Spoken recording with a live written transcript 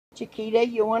Chiquita,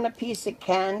 you want a piece of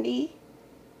candy?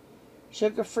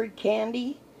 Sugar-free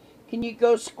candy? Can you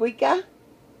go squeaka?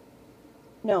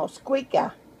 No,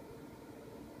 squeaka.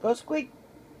 Go squeak.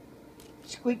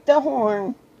 Squeak the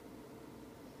horn.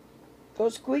 Go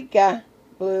squeaka.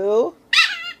 Blue.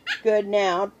 Good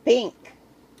now. Pink.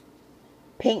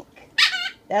 Pink.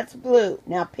 That's blue.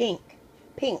 Now pink.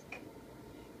 Pink.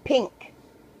 Pink.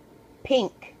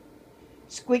 Pink.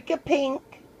 Squeak a pink.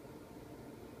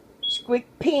 Squeak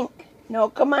pink. No,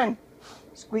 come on.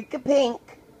 Squeak a pink.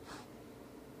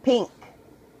 Pink.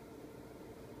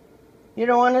 You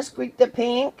don't want to squeak the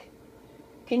pink?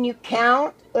 Can you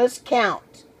count? Let's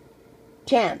count.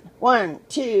 10. 1,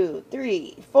 2,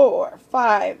 3, 4,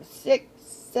 5, 6,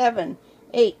 7,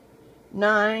 8,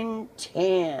 9,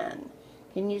 10.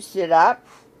 Can you sit up?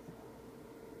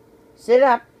 Sit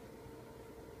up.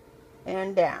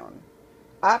 And down.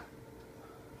 Up.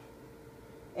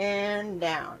 And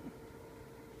down.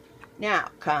 Now,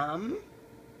 come.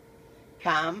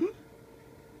 Come.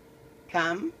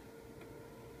 Come.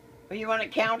 Oh, you want to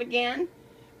count again?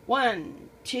 1,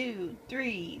 2,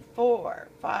 3, 4,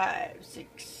 5,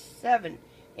 6, 7,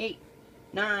 8,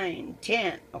 9,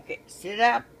 10. Okay, sit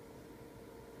up.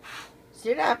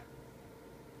 Sit up.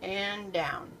 And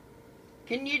down.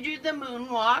 Can you do the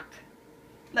moonwalk?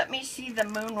 Let me see the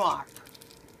moonwalk.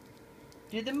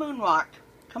 Do the moonwalk.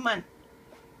 Come on.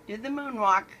 Do the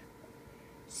moonwalk.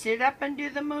 Sit up and do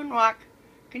the moonwalk.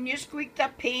 Can you squeak the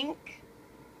pink?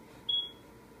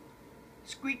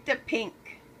 Squeak the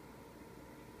pink.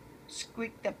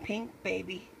 Squeak the pink,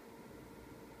 baby.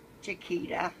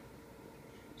 Chiquita.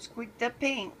 Squeak the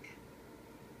pink.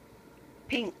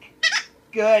 Pink.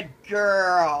 Good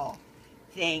girl.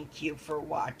 Thank you for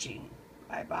watching.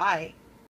 Bye-bye.